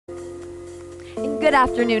And good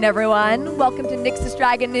afternoon, everyone. Welcome to Nix's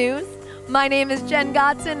Dragon News. My name is Jen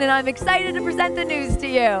Gotson, and I'm excited to present the news to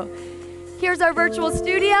you. Here's our virtual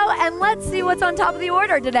studio, and let's see what's on top of the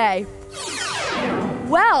order today.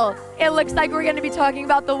 Well, it looks like we're going to be talking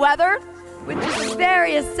about the weather, which is a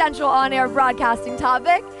very essential on-air broadcasting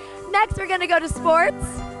topic. Next, we're going to go to sports,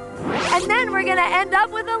 and then we're going to end up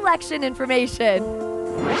with election information.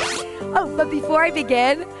 Oh, but before I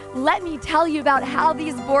begin, let me tell you about how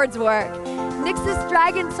these boards work. Nix's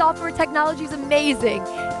Dragon software technology is amazing.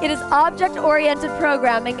 It is object-oriented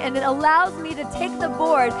programming, and it allows me to take the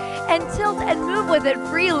board and tilt and move with it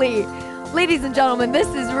freely. Ladies and gentlemen, this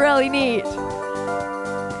is really neat.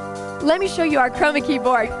 Let me show you our chroma key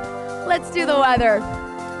board. Let's do the weather.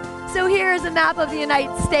 So here is a map of the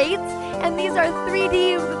United States, and these are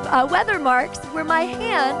 3D weather marks where my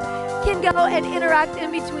hand can go and interact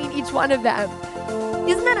in between each one of them.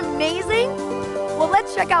 Isn't that amazing? Well,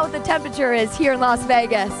 let's check out what the temperature is here in Las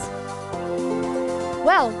Vegas.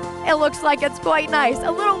 Well, it looks like it's quite nice.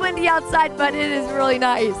 A little windy outside, but it is really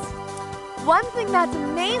nice. One thing that's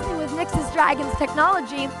amazing with Nix's Dragon's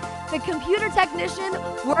technology, the computer technician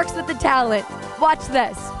works with the talent. Watch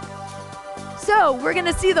this. So we're going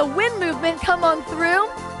to see the wind movement come on through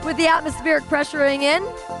with the atmospheric pressuring in.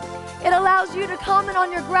 It allows you to comment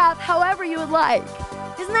on your graph however you would like.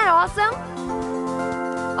 Isn't that awesome?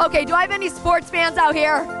 Okay, do I have any sports fans out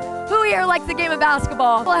here? Who here likes the game of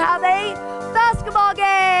basketball? We'll have a basketball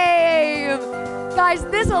game! Guys,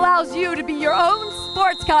 this allows you to be your own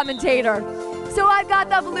sports commentator. So I've got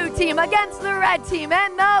the blue team against the red team,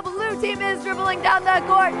 and the blue team is dribbling down the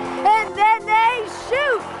court, and then they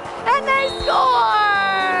shoot, and they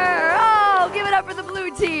score! Oh, give it up for the blue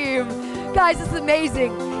team. Guys, this is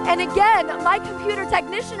amazing. And again, my computer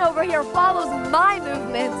technician over here follows my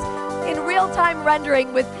movements in real-time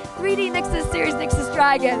rendering with 3D Nix's series Nix's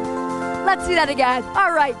Dragon. Let's see that again.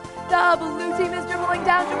 All right, the blue team is dribbling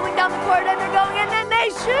down the court, and they're going in, and they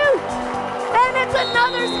shoot! And it's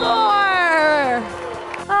another score!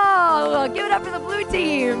 Oh, well, give it up for the blue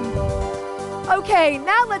team. Okay,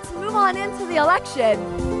 now let's move on into the election.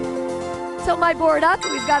 Tilt my board up.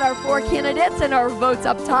 We've got our 4 candidates and our votes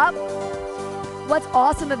up top. What's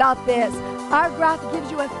awesome about this, our graph gives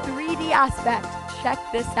you a 3D aspect. Check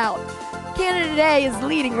this out. Candidate A is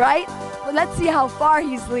leading, right? Well, let's see how far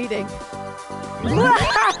he's leading.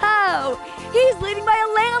 Wow! He's leading by a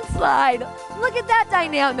landslide. Look at that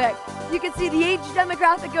dynamic. You can see the age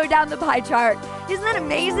demographic go down the pie chart. Isn't that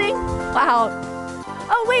amazing? Wow.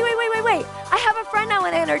 Oh, wait. I have a friend I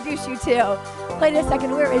want to introduce you to. Wait a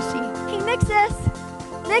second, where is she? Hey, Nixis.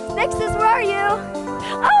 Nixis, where are you?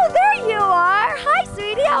 Oh, there you are. Hi,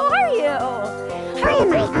 sweetie, how are you? Why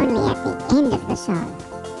am I only at the end of the song?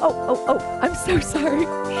 Oh, I'm so sorry.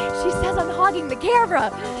 She says I'm hogging the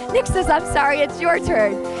camera. Nixis, I'm sorry, it's your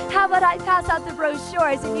turn. How about I pass out the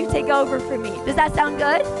brochures and you take over for me? Does that sound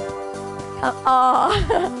good?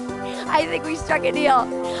 I think we struck a deal.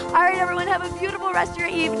 All right, everyone, have a beautiful rest of your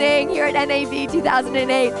evening here at NAB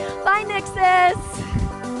 2008. Bye, Nixis.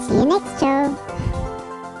 See you next show.